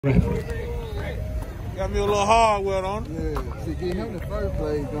Got me a little hardware on it. Yeah, see, get him the first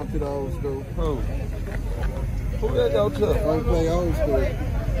place, going to the old school. Who that go to? First play old school.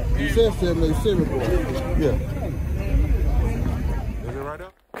 He said 787 boy. Yeah. Is it right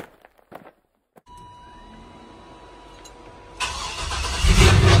up?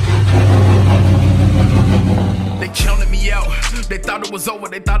 They counted me out. They thought it was over.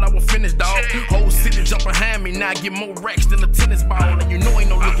 They thought I was finished, dog. Whole city jump behind me. Now I get more racks than a tennis ball. And you know ain't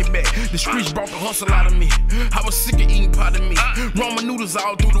no looking back. The streets brought the hustle out of me. I was sick of eating pot of meat. Ramen noodles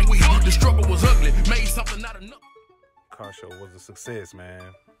all through the week. The struggle was ugly. Made something out of nothing. Car show was a success, man.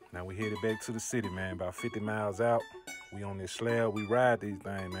 Now we headed back to the city, man. About 50 miles out. We on this slab. We ride these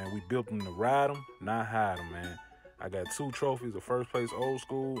things, man. We built them to ride them, not hide them, man. I got 2 trophies, the first place old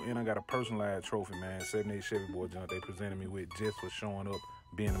school, and I got a personalized trophy, man. 78 Chevy boy junk they presented me with just for showing up,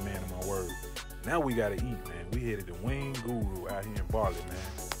 being a man of my word. Now we gotta eat, man. We headed to Wing Guru out here in Bartlett, man.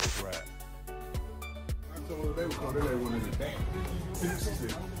 Let's ride.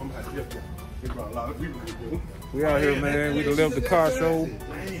 We out here, man. We done left the car show.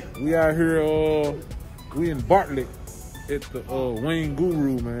 We out here, we in Bartlett at the Wing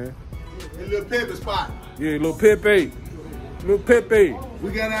Guru, man. A little Pepe spot. Yeah, little Pepe. Little Pepe.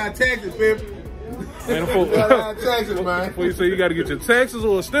 We got our taxes, Pepe. Man, We got our taxes, man. Before you say you got to get your taxes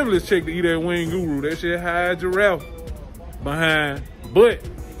or a stimulus check to eat at Wing Guru. That shit hide giraffe behind. But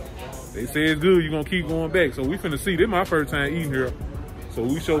they say it's good. You're going to keep going back. So we finna see. This is my first time eating here. So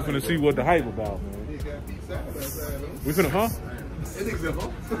we sure finna see what the hype about, man. We finna, huh?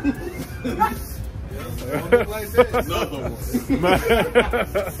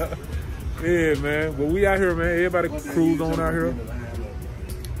 Yeah, man. But we out here, man. Everybody cruise on out here.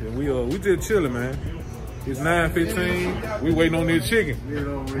 And we just chilling, man. It's 9:15. We waiting on this chicken.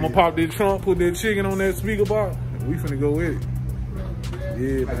 I'm gonna pop this trunk, put that chicken on that speaker box, and we finna go with it.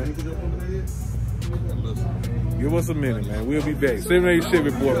 Yeah, man. Give us a minute, man. We'll be back. 78 Chevy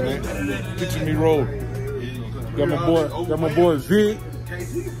boy, man. Picture me rolling. Got my boy Zig.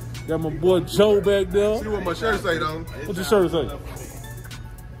 Got my boy Joe back there. See what my shirt say, though. What's your shirt say?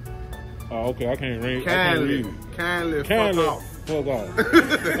 Oh, okay. I can't read. Kindly, fuck off. Fuck off.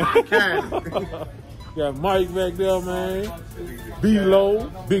 Kindly. Got Mike back there, man. B-Lo.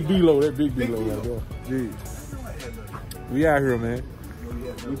 Big B-Lo. That big B-Lo right there. Yeah. We out here, man.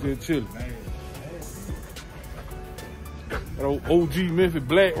 We just chilling. That old OG Memphis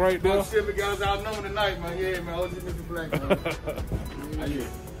Black right there. Chevy guys outnumbered tonight, man. Yeah, man. OG Memphis Black, man.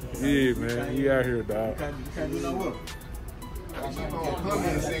 Yeah, man. We out here, dog. You know what?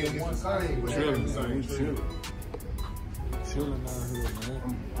 Chilling, man. We chilling. Chilling out here, man.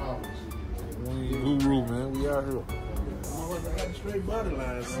 We ain't guru, man. We out here. Straight body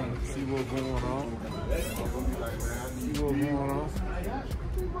lines, man. See what's going on. See what's going on.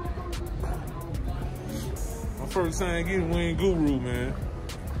 My first time getting Wing Guru, man.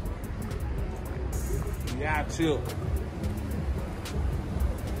 We out chill.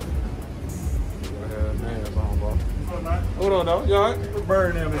 Hold on, dog. You all right?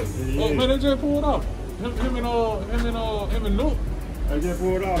 Burn them. Oh, man, they just pulled off. Him and Nuke. I just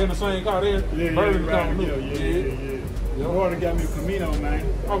pulled off. In the same car. They burning the car with Nuke. Yeah. My brother got me a Camino, man.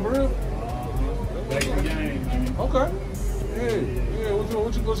 Oh, for real? Back in the game, man. Okay. Yeah.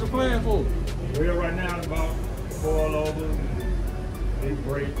 What's your plan for? We're right now about 4 overs, big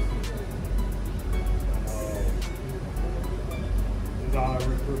breaks. It's all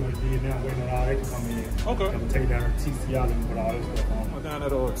recruitment did now, waiting on all that to come in. Okay. And take down the TCL and put all this stuff on. Down at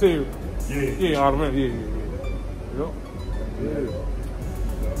Terry. Yeah, automatic. Yeah. Yep.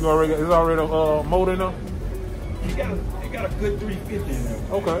 Yeah. It's already motor in there? You got a good 350 in there.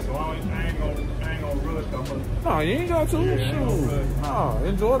 Okay. So I ain't gonna rush that much. Nah, you ain't got to. Yeah, Shoot. Nah,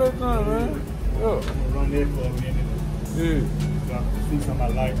 enjoy that time, man. Yeah. I'm gonna run there for a minute. Yeah. So I can see something I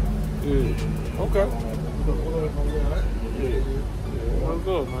like. Yeah. Okay. Yeah. What's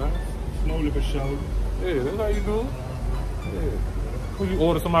up, man? Slowly but surely. Yeah, that's how you do it. Yeah. Who you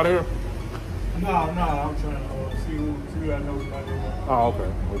order somebody here? No, I'm trying to see who I know about there. Oh, okay.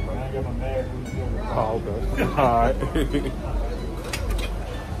 I ain't got my bag. Oh, okay. All right.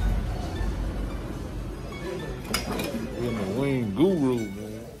 We're in the Wing Guru,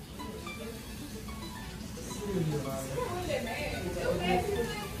 man.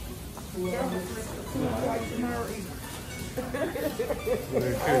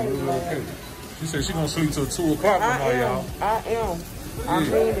 She said she gonna sleep till 2 o'clock tonight, y'all. I am.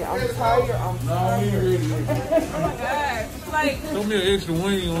 I'm ready. I'm tired. I'm tired. Oh my God. Like, throw me an extra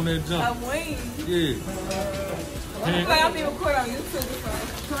wing on that jump. A wing? Yeah. Like, I'm being recorded on YouTube.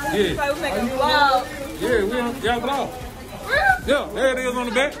 Yeah. Like, we make a vlog. Yeah, y'all vlog. Yeah, there it is on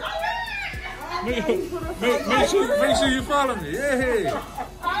the back. Make sure you follow me. Yeah.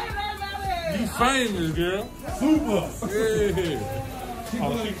 You famous, girl. Super. Yeah.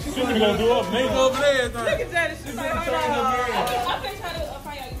 Oh, she gonna do her makeup and everything. Look at that. She's like, hold on. I'm gonna try to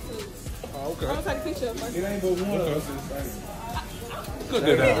find y'all YouTube. Oh, okay. I'm gonna take a picture of myself. It ain't but one of us. Cut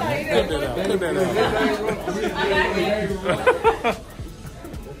that out. Cut that out.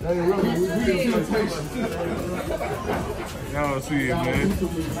 Y'all see it, man.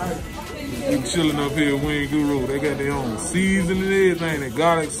 We chilling up here at Wing Guru. They got their own seasoning and everything. They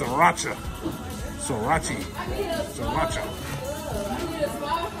garlic sriracha. Sriracha.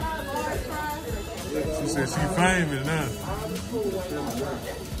 She said she famous now.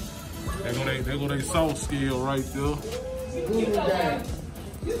 There go they soft skill right there.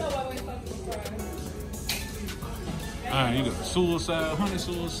 Alright, you got suicide, honey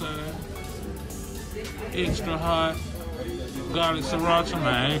suicide, extra hot, garlic sriracha. Man,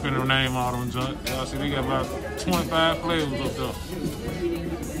 I ain't finna name all them junk. Y'all see they got about 25 flavors up there.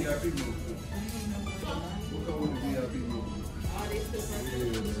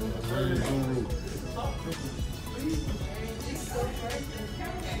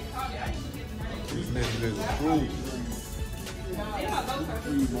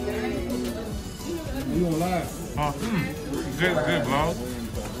 You on live? Good vlog.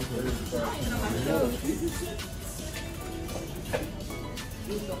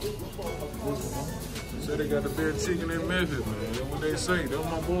 Say they got the best chicken in Memphis, man. That's what they say. That's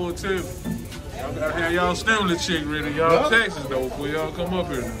what my boy tell me. Y'all gotta have y'all stimulus check ready. Y'all taxes though before y'all come up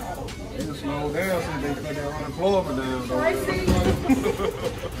here. You can slow down since they put that unemployment down. Tracy.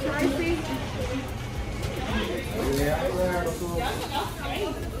 Yeah,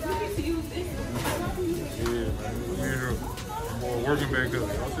 man. More working back there.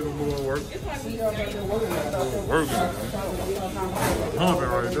 Y'all see them boys work? Working. Humping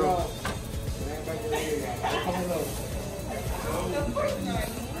right there.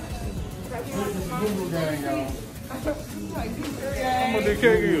 How much that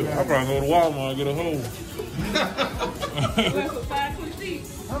cake is? I probably go to Walmart and get a whole.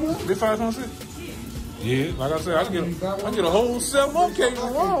 They 526? Yeah, like I said, I can get a whole 7-up cake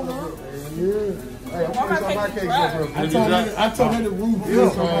from Walmart. Hey, I'm putting some of my cakes up real quick. I told her the root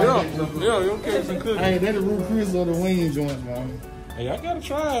Chris. Yeah, your cakes and cookies. Hey, that's the root Chris of the wing joint, man. Hey, I gotta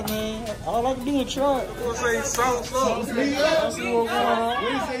try it, man. All I can do is try it. What's say sauce up? Sauce me up. I see what's going on.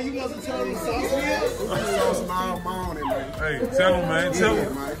 What you say you must have told him sauce me up? Sauce my on it, man. Hey, tell him, man. Tell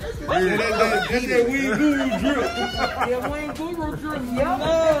him. That's that wing guru drip. Yeah, Wing Guru drip. Coming out the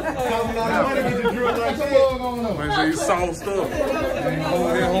money with the drip like that. Man, say you sauced up.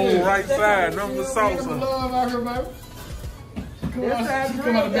 That whole right side, nothing but sauce on. Love out here, man.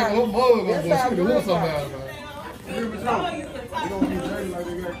 Come out the back of her mug on boy. She could have something out, man. We don't be drinking like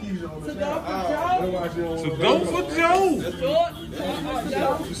they got keys on the To go for Joe.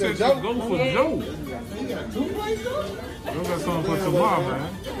 You said to go for Joe. You got something for tomorrow, man.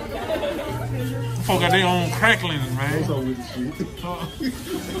 Folk got their own cracklings, man.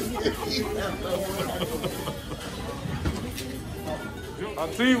 I'll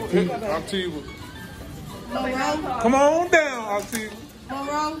tell you what. Come on down, I'll tell you.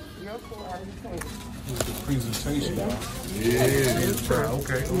 The presentation. Yeah,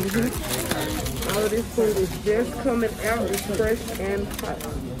 okay. All this food is just coming out. It's fresh and hot.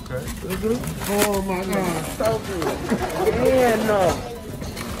 Okay. Oh my God. So good. And Oh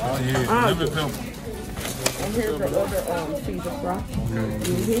yeah, lemon pepper. and here's the other Caesar fry.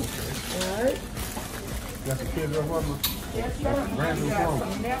 Okay. All right. Got the kids up on me. Yes, sir. We got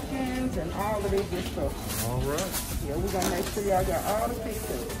some napkins and all of this good stuff. All right. Yeah, we're gonna make sure y'all got all the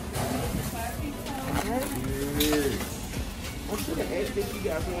pieces. Alright. Yeah. I should have asked if you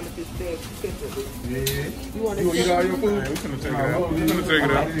guys wanted this bag separately. Yeah. You want to You eat all your food? Man, we finna take it out. We finna take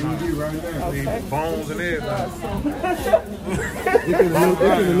it out. Okay. Bones and everything. It could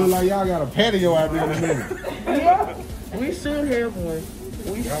look like y'all got a patio out there in the middle. Yeah, we should have one.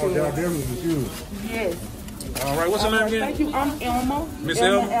 We Y'all should. definitely should. Yes. All right, what's your name again? Thank you. I'm Elma. Miss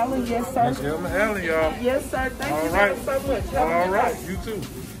Elma Elma? Allen. Yes, sir. Miss Elma Allen, y'all. Yes, sir. Thank All you right. so much. Have a All good right, night. you too.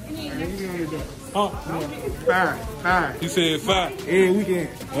 Huh? Fine. He said 5. Every weekend.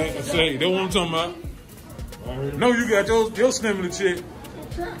 Say, that's what I'm talking about. No, you got your stimulus check.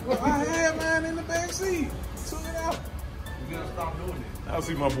 Well, I had mine in the back seat. Took it out. You gotta stop doing that. I'll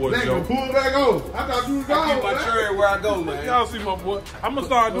see my boy Joe. Pull it back over. I thought you was gone. I keep my tray where I go, man. Y'all see my boy. I'm gonna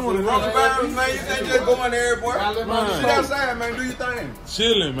start doing it. Man, you can't just go in there, boy. Sit outside, man. Do your thing.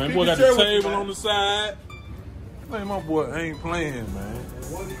 Chilling, man. Boy got the table on the side. Man, my boy ain't playing, man.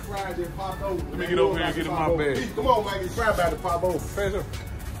 One of these fries just popped over. Let me get over here and get in my bag. Come on, man. These fries about to pop over. Pass up.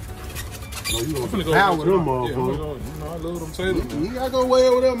 No, you I'm gonna finna go power to them, my- motherfucker. Yeah, I'm gonna go, you know, I love them Taylors, man. You gotta go way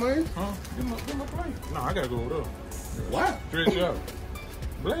over there, man. Huh? Get my plate. No, I gotta go over there. What? Stretch out.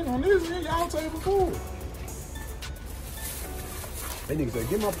 Blame on this, man. Y'all table food. That nigga said,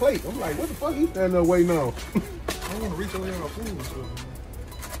 get my plate. I'm like, what the fuck you standing there waiting on? I want to reach over here on food and stuff.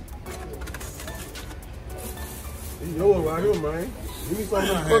 You know it right here, man. Give me some of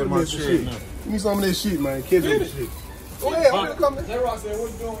I that had my fucking shirt shit. now. Give me some of this shit, man. Kids Get with it. shit. Go ahead, I'm Huh? gonna come. J-Rock said,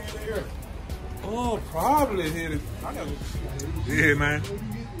 what you doing in here? Oh, probably hit it. I gotta. Yeah, man.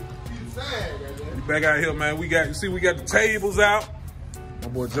 We back out here, man. We got, you see, we got the tables out. My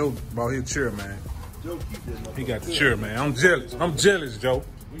boy Joe bought his chair, man. He got the chair, man. I'm jealous. I'm jealous, Joe.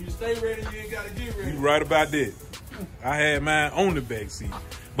 When you stay ready, you ain't gotta get ready. You right about that. I had mine on the back seat.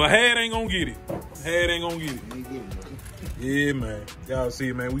 But Had ain't gonna get it. Had ain't gonna get it. Yeah, man. Y'all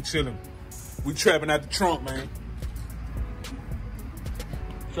see, man. We chilling. We trapping out the trunk, man.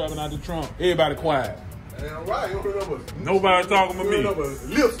 Trapping out the trunk. Everybody quiet. Damn right. You don't remember. Nobody talking to me. You don't remember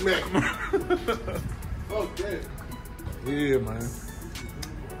lip smack. Fuck that. Yeah, man.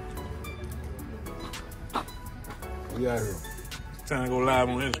 We out here. Time to go live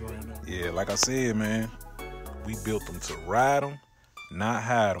on Instagram now. Yeah, like I said, man, we built them to ride them, not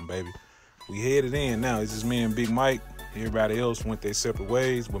hide them, baby. We headed in now. It's just me and Big Mike. Everybody else went their separate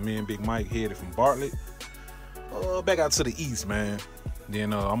ways, but me and Big Mike headed from Bartlett back out to the east, man.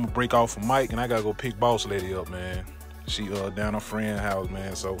 Then I'm gonna break off from Mike, and I gotta go pick BossLady up, man. She down her friend's house,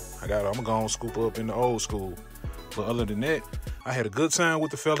 man. So I'm gonna go and scoop her up in the old school. But other than that, I had a good time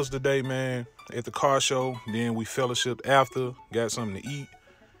with the fellas today, man. At the car show, then we fellowshiped after, got something to eat.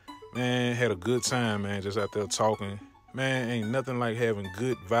 Man, had a good time, man, just out there talking. Man, ain't nothing like having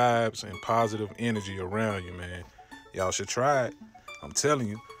good vibes and positive energy around you, man. Y'all should try it. I'm telling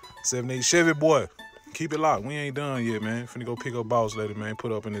you. 78 Chevy, boy. Keep it locked. We ain't done yet, man. Finna go pick up BossLady, man.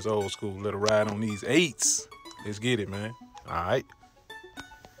 Put up in this old school. Let her ride on these 8s. Let's get it, man. All right.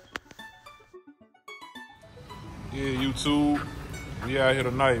 Yeah, YouTube. We out here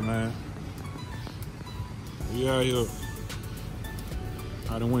tonight, man. We out here.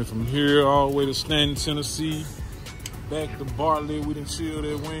 I done went from here all the way to Stanton, Tennessee. Back to Bartlett. We done chilled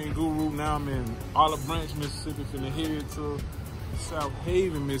at Wayne Guru. Now I'm in Olive Branch, Mississippi. Finna head to South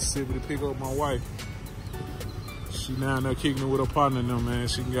Haven, Mississippi to pick up my wife. She down there kicking it with her partner now, man.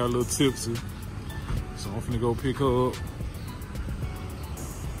 She got a little tipsy. So I'm finna go pick her up.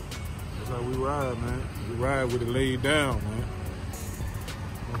 That's how we ride, man. We ride with it laid down, man.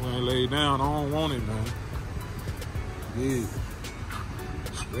 If we ain't laid down, I don't want it, man. Yeah.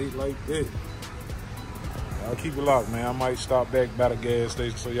 Straight like that. Y'all keep it locked, man. I might stop back by the gas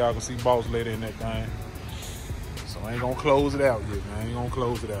station so y'all can see BossLady in that thing. So I ain't gonna close it out yet, man. I ain't gonna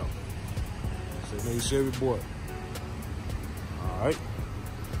close it out. So maybe Chevy boy. Alright.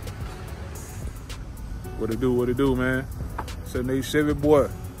 What it do, man? 78 Chevy boy.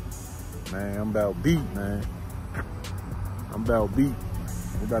 Man, I'm about beat, man. I'm about beat.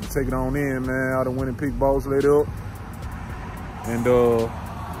 We about to take it on in, man. I done went and picked BossLady up. And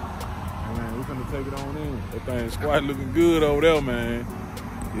man, we finna take it on in. That thing squad looking good over there, man.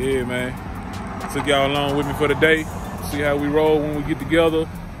 Yeah, man. Took y'all along with me for the day. See how we roll when we get together.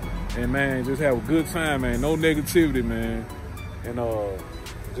 And man, just have a good time, man. No negativity, man. And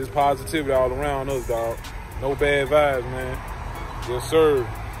just positivity all around us, dog. No bad vibes, man. Yes, sir.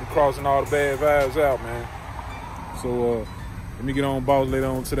 We crossing all the bad vibes out, man. So let me get on BossLady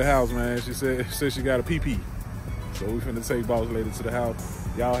on to the house, man. She said she got a pee-pee. So we finna take BossLady to the house.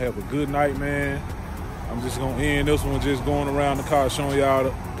 Y'all have a good night, man. I'm just gonna end this one just going around the car showing y'all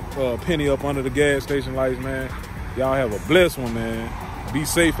the penny up under the gas station lights, man. Y'all have a blessed one, man. Be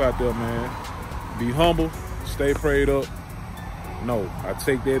safe out there, man. Be humble. Stay prayed up. No, I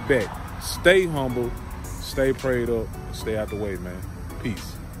take that back. Stay humble. Stay prayed up. And stay out the way, man.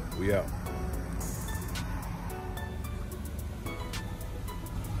 Peace. We out.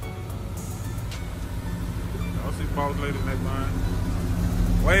 Y'all see BossLady in that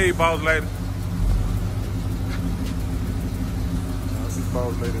line? Way, BossLady. Y'all see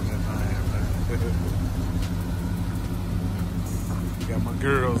BossLady in that line, man. Got my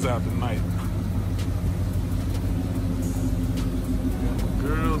girls out tonight. Got my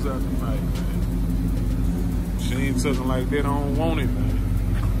girls out tonight, man. She ain't talking like that, I don't want it, man.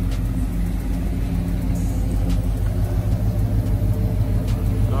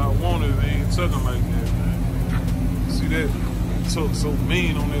 I want it, they ain't talking like that, man. See that? They talk so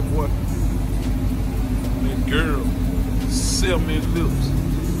mean on that boy. On that girl. Sell me his lips.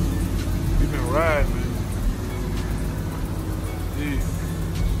 He been riding, man. Yeah.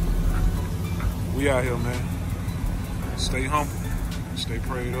 We out here, man. Stay humble. Stay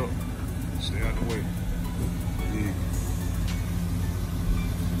prayed up. Stay out the way. Yeah.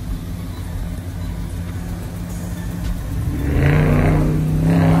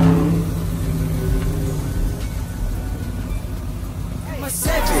 My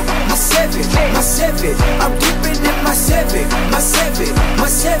seven, I'm keeping in my seven, my seven. I'm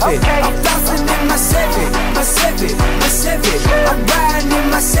bouncing in my seven, I'm riding in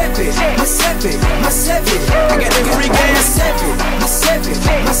my seven, I got the free game. My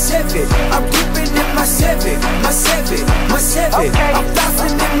seven, I'm keeping in my seven, I'm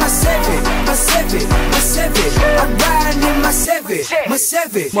bouncing in my seven, I'm riding in my seven,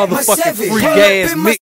 Motherfucking free gas mix.